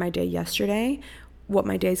happened in my day yesterday, what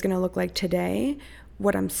my day is going to look like today,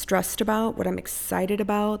 what I'm stressed about, what I'm excited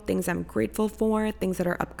about, things I'm grateful for, things that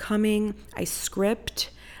are upcoming. I script.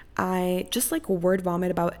 I just like word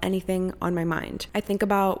vomit about anything on my mind. I think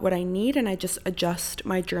about what I need and I just adjust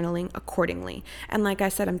my journaling accordingly. And like I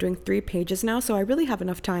said, I'm doing 3 pages now, so I really have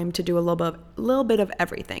enough time to do a little bit of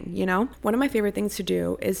everything, One of my favorite things to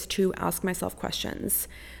do is to ask myself questions.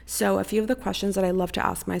 So a few of the questions that I love to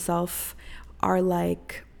ask myself are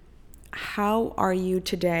like, how are you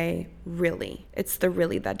today really? It's the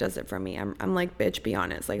really that does it for me. I'm like, bitch, be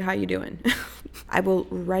honest. Like, how you doing? I will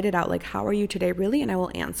write it out like, how are you today really? And I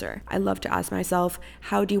will answer. I love to ask myself,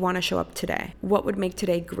 how do you want to show up today? What would make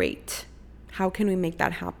today great? How can we make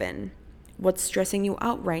that happen? What's stressing you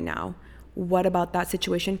out right now? What about that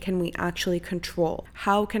situation can we actually control?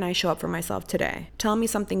 How can I show up for myself today? Tell me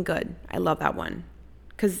something good. I love that one.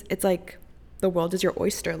 Because it's like, the world is your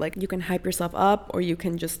oyster. Like you can hype yourself up or you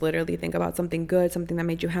can just literally think about something good, something that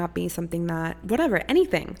made you happy, something that, whatever,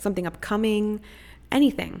 anything, something upcoming,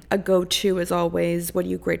 anything. A go-to is always, what are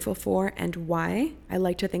you grateful for and why? I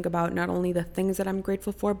like to think about not only the things that I'm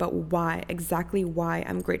grateful for, but why, exactly why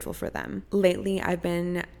I'm grateful for them. Lately, I've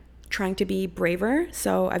been trying to be braver.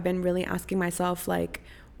 So I've been really asking myself, like,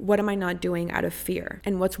 what am I not doing out of fear?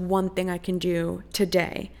 And what's one thing I can do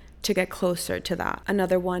today to get closer to that?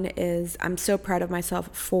 Another one is, I'm so proud of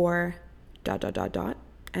myself for ...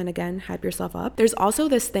 And again, hype yourself up. There's also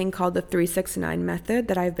this thing called the 369 method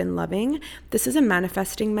that I've been loving. This is a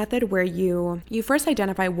manifesting method where you first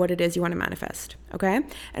identify what it is you want to manifest, okay?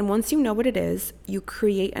 And once you know what it is, you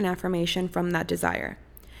create an affirmation from that desire.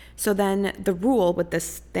 So then the rule with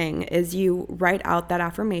this thing is you write out that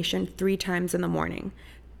affirmation 3 times in the morning.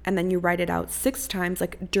 And then you write it out 6 times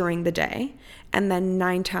like during the day, and then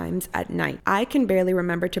 9 times at night. I can barely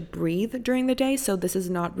remember to breathe during the day, so this is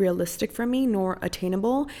not realistic for me nor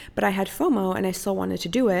attainable, but I had FOMO and I still wanted to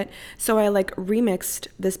do it. So I like remixed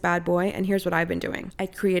this bad boy, and here's what I've been doing. I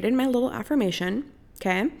created my little affirmation,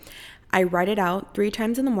 okay? I write it out 3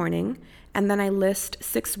 times in the morning, and then I list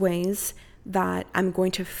 6 ways that I'm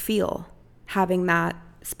going to feel having that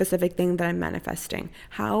specific thing that I'm manifesting.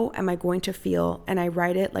 How am I going to feel? And I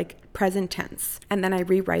write it like present tense. And then I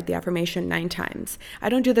rewrite the affirmation 9 times. I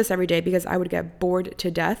don't do this every day because I would get bored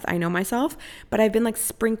to death. I know myself, but I've been like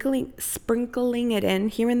sprinkling it in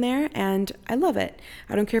here and there, and I love it.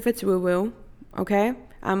 I don't care if it's woo-woo, okay?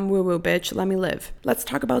 I'm woo-woo, bitch. Let me live. Let's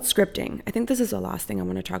talk about scripting. I think this is the last thing I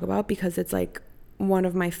want to talk about because it's like one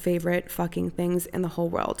of my favorite fucking things in the whole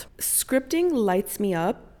world. Scripting lights me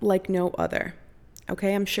up like no other.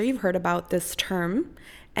 Okay, I'm sure you've heard about this term,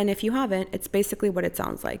 and if you haven't, it's basically what it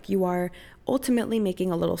sounds like. You are ultimately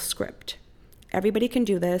making a little script. Everybody can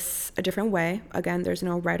do this a different way. Again, there's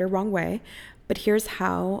no right or wrong way, but here's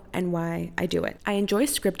how and why I do it. I enjoy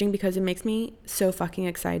scripting because it makes me so fucking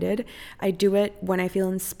excited. I do it when I feel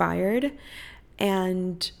inspired,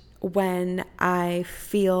 and when I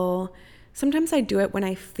feel... Sometimes I do it when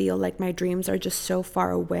I feel like my dreams are just so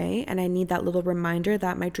far away and I need that little reminder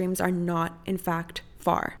that my dreams are not, in fact,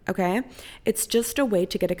 far, okay? It's just a way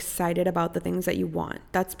to get excited about the things that you want.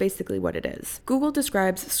 That's basically what it is. Google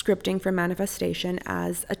describes scripting for manifestation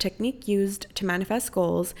as a technique used to manifest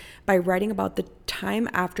goals by writing about the time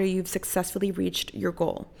after you've successfully reached your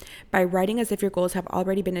goal. By writing as if your goals have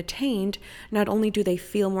already been attained, not only do they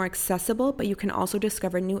feel more accessible, but you can also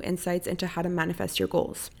discover new insights into how to manifest your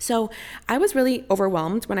goals. So I was really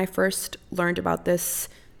overwhelmed when I first learned about this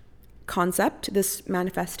concept, this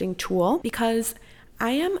manifesting tool, because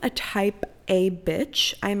I am a type A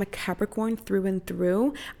bitch. I am a Capricorn through and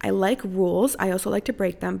through. I like rules. I also like to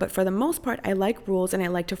break them, but for the most part, I like rules and I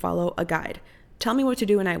like to follow a guide. Tell me what to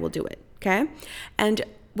do and I will do it, okay? And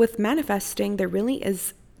with manifesting,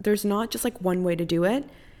 there's not just like one way to do it,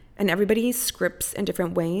 and everybody scripts in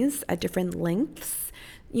different ways at different lengths,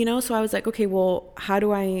 you know? So I was like, okay, well, how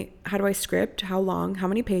do I script? How long? How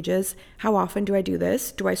many pages? How often do I do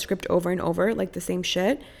this? Do I script over and over like the same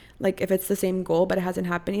shit? Like if it's the same goal, but it hasn't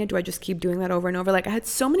happened yet, do I just keep doing that over and over? Like I had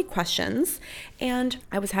so many questions, and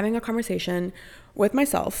I was having a conversation with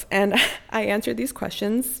myself, and I answered these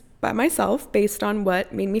questions by myself based on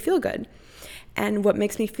what made me feel good. And what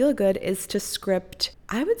makes me feel good is to script.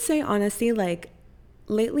 I would say honestly, like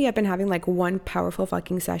lately I've been having like one powerful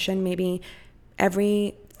fucking session, maybe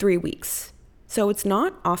every 3 weeks. So it's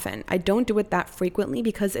not often. I don't do it that frequently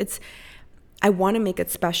because I want to make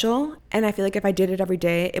it special, and I feel like if I did it every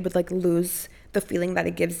day, it would like lose the feeling that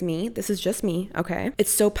it gives me. This is just me, okay?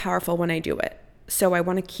 It's so powerful when I do it, so I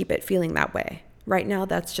want to keep it feeling that way. Right now,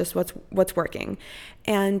 that's just what's working.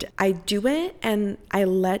 And I do it, and I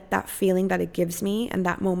let that feeling that it gives me and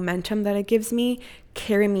that momentum that it gives me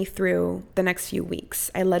carry me through the next few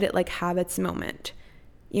weeks. I let it like have its moment.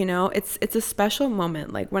 You know, it's a special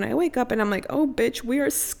moment. Like when I wake up and I'm like, oh, bitch, we are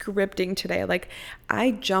scripting today. Like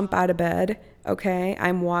I jump out of bed, okay?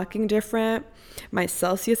 I'm walking different. My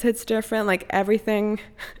Celsius hits different. Like everything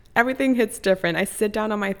hits different. I sit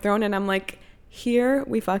down on my throne and I'm like, here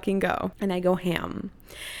we fucking go. And I go ham.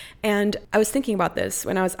 And I was thinking about this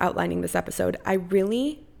when I was outlining this episode. I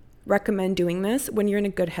really recommend doing this when you're in a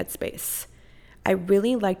good headspace. I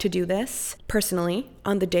really like to do this personally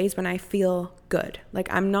on the days when I feel good.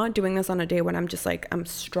 Like I'm not doing this on a day when I'm just like, I'm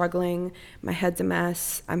struggling, my head's a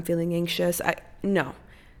mess, I'm feeling anxious. No,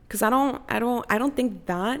 because I don't think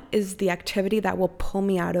that is the activity that will pull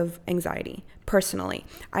me out of anxiety personally.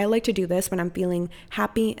 I like to do this when I'm feeling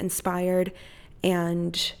happy, inspired,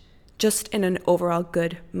 and just in an overall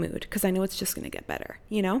good mood, because I know it's just going to get better,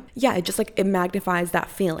 you know? Yeah, it magnifies that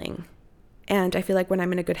feeling. And I feel like when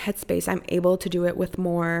I'm in a good headspace, I'm able to do it with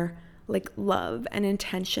more like love and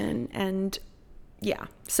intention. And yeah,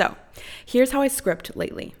 so here's how I script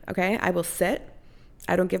lately, okay? I will sit.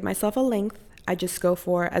 I don't give myself a length. I just go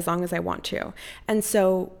for as long as I want to. And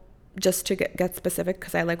so just to get specific,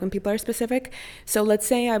 because I like when people are specific. So let's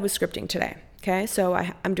say I was scripting today, okay? So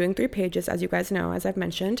I'm doing 3 pages, as you guys know, as I've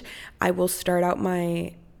mentioned. I will start out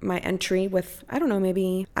my entry with, I don't know,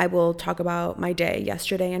 maybe I will talk about my day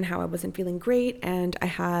yesterday and how I wasn't feeling great, and I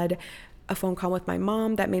had a phone call with my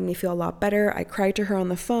mom that made me feel a lot better. I cried to her on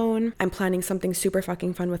the phone. I'm planning something super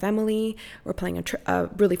fucking fun with Emily. We're planning a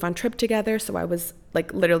really fun trip together. So I was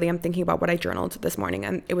like, literally, I'm thinking about what I journaled this morning,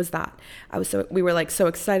 and it was that. We were like so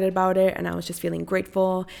excited about it, and I was just feeling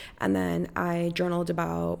grateful. And then I journaled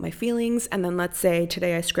about my feelings, and then let's say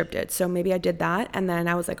today I scripted. So maybe I did that, and then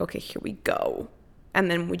I was like, okay, here we go. And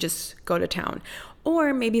then we just go to town.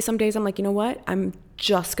 Or maybe some days I'm like, you know what? I'm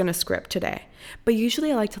just gonna script today. But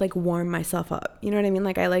usually I like to like warm myself up. You know what I mean?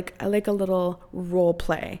 Like I like a little role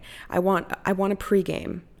play. I want a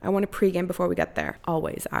pregame. I want a pregame before we get there.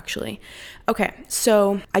 Always, actually. Okay,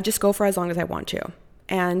 so I just go for as long as I want to.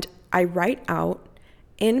 And I write out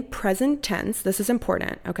in present tense. This is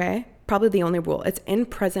important, okay? Probably the only rule. It's in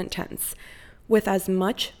present tense with as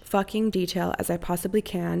much fucking detail as I possibly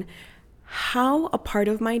can how a part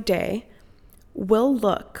of my day will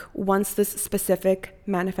look once this specific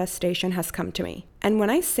manifestation has come to me. And when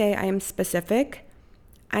I say I am specific,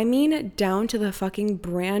 I mean down to the fucking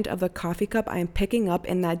brand of the coffee cup I am picking up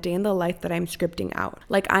in that day in the life that I'm scripting out.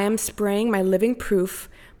 Like I am spraying my living proof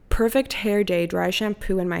perfect hair day dry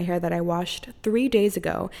shampoo in my hair that I washed 3 days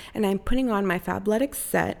ago, and I'm putting on my Fabletics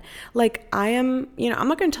set. Like I am, I'm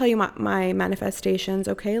not going to tell you my manifestations,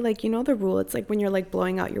 okay? Like, you know the rule. It's like when you're like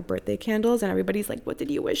blowing out your birthday candles and everybody's like, what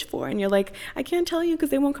did you wish for? And you're like, I can't tell you because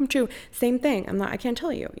they won't come true. Same thing. I can't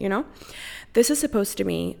tell you, This is supposed to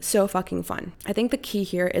be so fucking fun. I think the key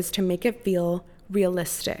here is to make it feel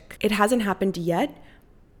realistic. It hasn't happened yet,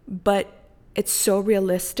 but it's so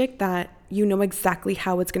realistic that you know exactly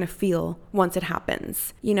how it's going to feel once it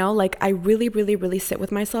happens. Like I really, really, really sit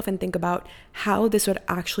with myself and think about how this would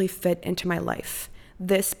actually fit into my life.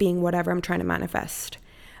 This being whatever I'm trying to manifest.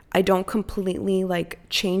 I don't completely like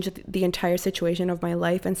change the entire situation of my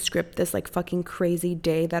life and script this like fucking crazy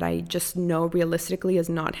day that I just know realistically is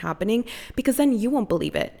not happening, because then you won't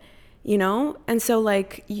believe it, And so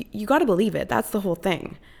like you got to believe it. That's the whole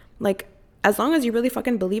thing. Like as long as you really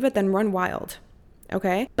fucking believe it, then run wild.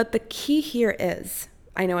 Okay? But the key here is,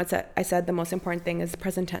 I know I said the most important thing is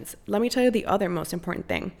present tense. Let me tell you the other most important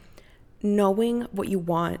thing. Knowing what you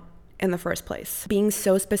want in the first place. Being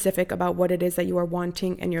so specific about what it is that you are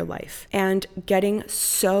wanting in your life. And getting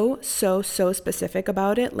so specific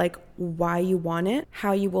about it, like why you want it,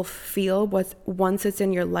 how you will feel once it's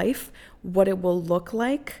in your life, what it will look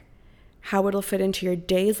like, how it'll fit into your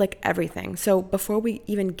days, like everything. So before we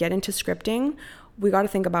even get into scripting, we got to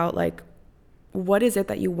think about like, what is it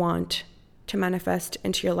that you want to manifest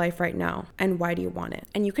into your life right now, and why do you want it?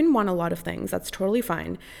 And you can want a lot of things. That's totally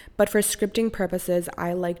fine. But for scripting purposes,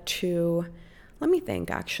 I like to, let me think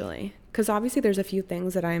actually, because obviously there's a few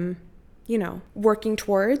things that I'm, working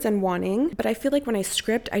towards and wanting. But I feel like when I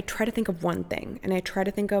script, I try to think of one thing, and I try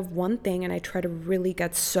to really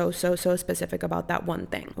get so specific about that one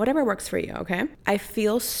thing. Whatever works for you, okay? I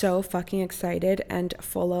feel so fucking excited and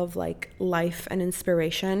full of like life and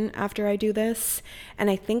inspiration after I do this. And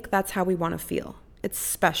I think that's how we want to feel. It's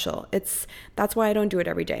special. That's why I don't do it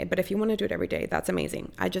every day. But if you want to do it every day, that's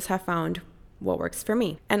amazing. I just have found what works for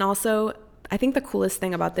me. And also, I think the coolest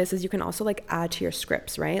thing about this is you can also like add to your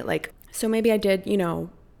scripts, right? Like, so maybe I did,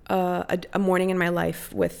 a morning in my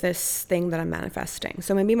life with this thing that I'm manifesting.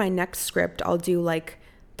 So maybe my next script, I'll do like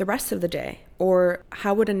the rest of the day, or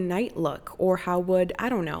how would a night look, or how would, I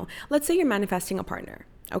don't know. Let's say you're manifesting a partner,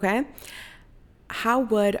 okay? How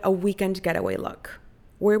would a weekend getaway look?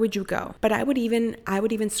 Where would you go? But I would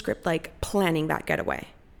even script like planning that getaway.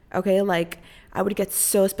 Okay, like I would get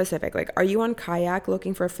so specific. Like, are you on Kayak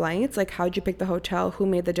looking for flights? Like, how'd you pick the hotel? Who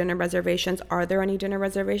made the dinner reservations? Are there any dinner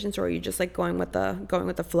reservations, or are you just like going with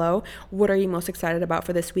the flow? What are you most excited about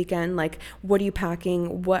for this weekend? Like, what are you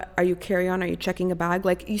packing? What are you carry on? Are you checking a bag?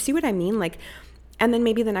 Like, you see what I mean? Like, and then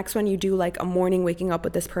maybe the next one you do like a morning waking up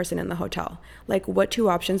with this person in the hotel. Like, what 2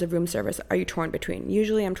 options of room service are you torn between?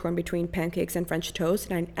 Usually I'm torn between pancakes and French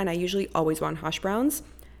toast, and I usually always want hash browns.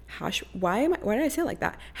 Why did I say it like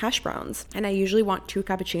that? Hash browns. And I usually want 2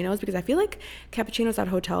 cappuccinos, because I feel like cappuccinos at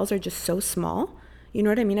hotels are just so small. You know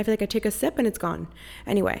what I mean? I feel like I take a sip and it's gone.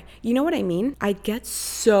 Anyway, you know what I mean? I get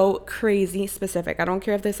so crazy specific. I don't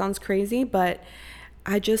care if this sounds crazy, but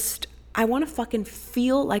I want to fucking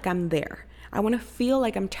feel like I'm there. I want to feel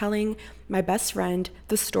like I'm telling my best friend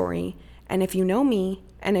the story. And if you know me,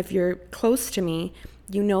 and if you're close to me,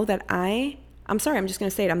 you know that I'm sorry, I'm just going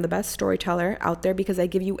to say it. I'm the best storyteller out there, because I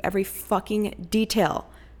give you every fucking detail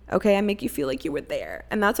Okay, I make you feel like you were there.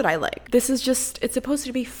 And that's what I like. This is just, it's supposed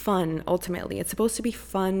to be fun, ultimately. It's supposed to be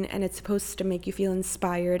fun, and it's supposed to make you feel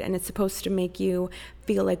inspired, and it's supposed to make you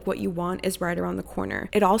feel like what you want is right around the corner.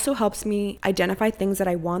 It also helps me identify things that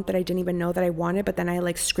I want that I didn't even know that I wanted, but then I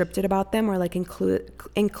like scripted about them or like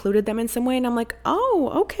included them in some way. And I'm like,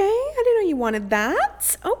 oh, okay, I didn't know you wanted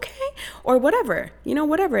that. Okay. Or whatever, you know,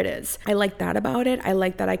 whatever it is. I like that about it. I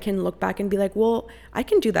like that I can look back and be like, well, I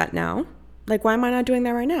can do that now. Like, why am I not doing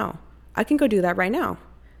that right now? I can go do that right now.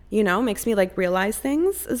 You know, makes me like realize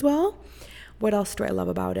things as well. What else do I love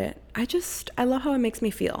about it? I love how it makes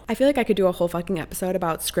me feel. I feel like I could do a whole fucking episode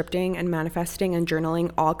about scripting and manifesting and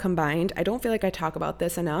journaling all combined. I don't feel like I talk about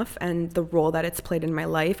this enough, and the role that it's played in my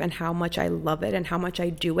life and how much I love it and how much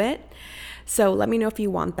I do it. So let me know if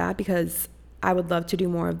you want that, because I would love to do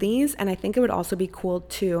more of these. And I think it would also be cool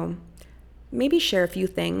to maybe share a few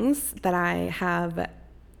things that I have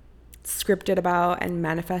scripted about and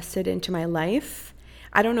manifested into my life.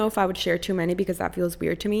 I don't know if I would share too many because that feels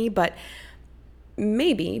weird to me, but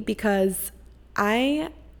maybe, because I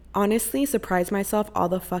honestly surprise myself all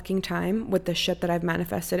the fucking time with the shit that I've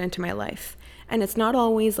manifested into my life. And it's not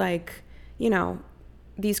always like, you know,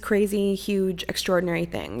 these crazy, huge, extraordinary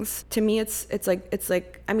things. To me, it's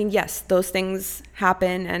like, I mean, yes, those things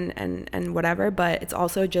happen and whatever, but it's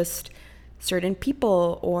also just certain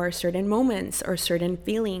people or certain moments or certain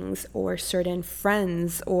feelings or certain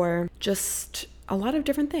friends or just a lot of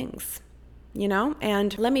different things, you know?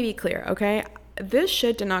 And let me be clear, okay? This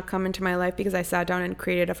shit did not come into my life because I sat down and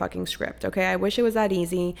created a fucking script, okay? I wish it was that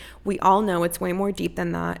easy. We all know it's way more deep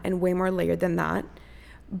than that and way more layered than that.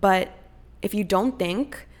 But if you don't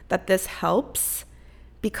think that this helps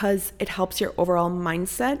because it helps your overall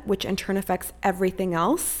mindset, which in turn affects everything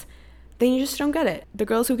else, then you just don't get it. The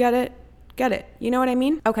girls who get it, get it. You know what I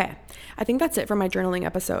mean? Okay, I think that's it for my journaling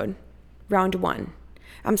episode, round 1.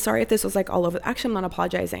 I'm sorry if this was like all over. Actually, I'm not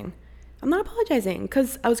apologizing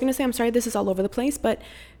because I was going to say I'm sorry this is all over the place, but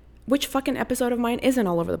which fucking episode of mine isn't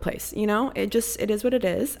all over the place? You know, it is what it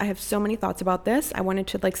is. I have so many thoughts about this. I wanted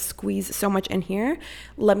to like squeeze so much in here.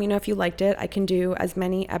 Let me know if you liked it. I can do as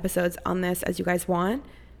many episodes on this as you guys want.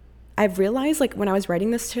 I've realized, like, when I was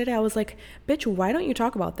writing this today, I was like, bitch, why don't you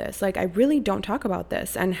talk about this? Like, I really don't talk about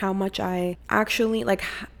this, and how much I actually, like,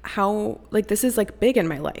 how, like, this is, like, big in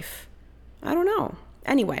my life. I don't know.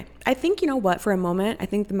 Anyway, I think, you know what, for a moment, I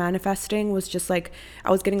think the manifesting was just, like, I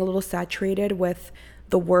was getting a little saturated with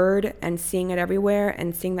the word and seeing it everywhere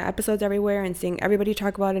and seeing the episodes everywhere and seeing everybody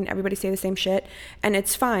talk about it and everybody say the same shit. And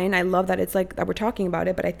it's fine. I love that it's like that we're talking about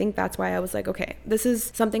it, but I think that's why I was like, okay, this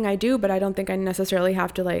is something I do, but I don't think I necessarily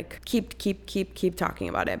have to like keep talking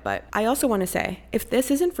about it. But I also want to say, if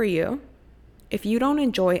this isn't for you, if you don't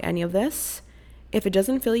enjoy any of this, if it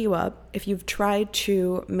doesn't fill you up, if you've tried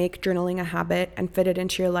to make journaling a habit and fit it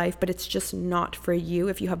into your life, but it's just not for you,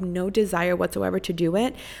 if you have no desire whatsoever to do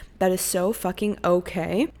it, that is so fucking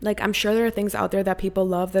okay. Like, I'm sure there are things out there that people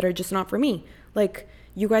love that are just not for me. Like,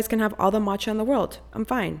 you guys can have all the matcha in the world. I'm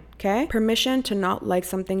fine, okay? Permission to not like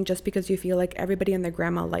something just because you feel like everybody and their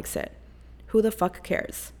grandma likes it. Who the fuck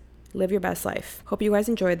cares? Live your best life. Hope you guys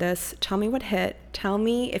enjoyed this. Tell me what hit. Tell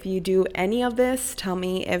me if you do any of this. Tell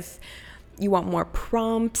me if you want more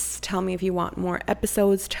prompts. Tell me if you want more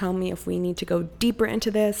episodes. Tell me if we need to go deeper into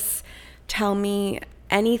this. Tell me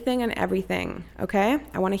anything and everything, okay?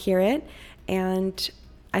 I want to hear it, and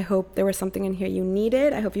I hope there was something in here you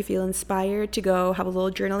needed. I hope you feel inspired to go have a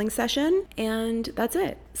little journaling session, and that's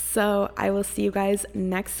it. So I will see you guys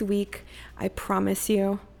next week. I promise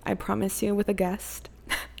you with a guest.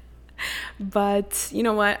 But you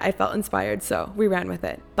know what? I felt inspired, so we ran with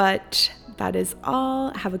it. But that is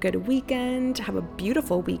all. Have a good weekend. Have a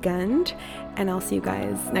beautiful weekend. And I'll see you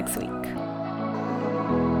guys next week.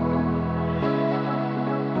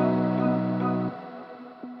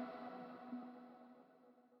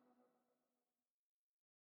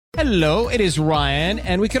 Hello, it is Ryan,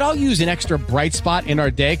 and we could all use an extra bright spot in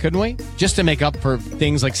our day, couldn't we? Just to make up for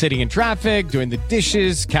things like sitting in traffic, doing the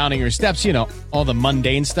dishes, counting your steps, you know, all the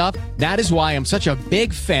mundane stuff. That is why I'm such a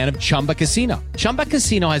big fan of Chumba Casino. Chumba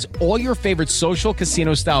Casino has all your favorite social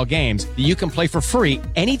casino-style games that you can play for free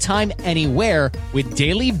anytime, anywhere with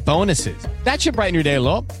daily bonuses. That should brighten your day a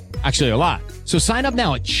little. Actually, a lot. So sign up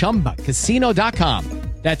now at ChumbaCasino.com.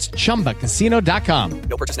 That's ChumbaCasino.com.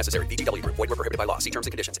 No purchase necessary. VGW Group. Void where prohibited by law. See terms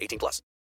and conditions. 18+.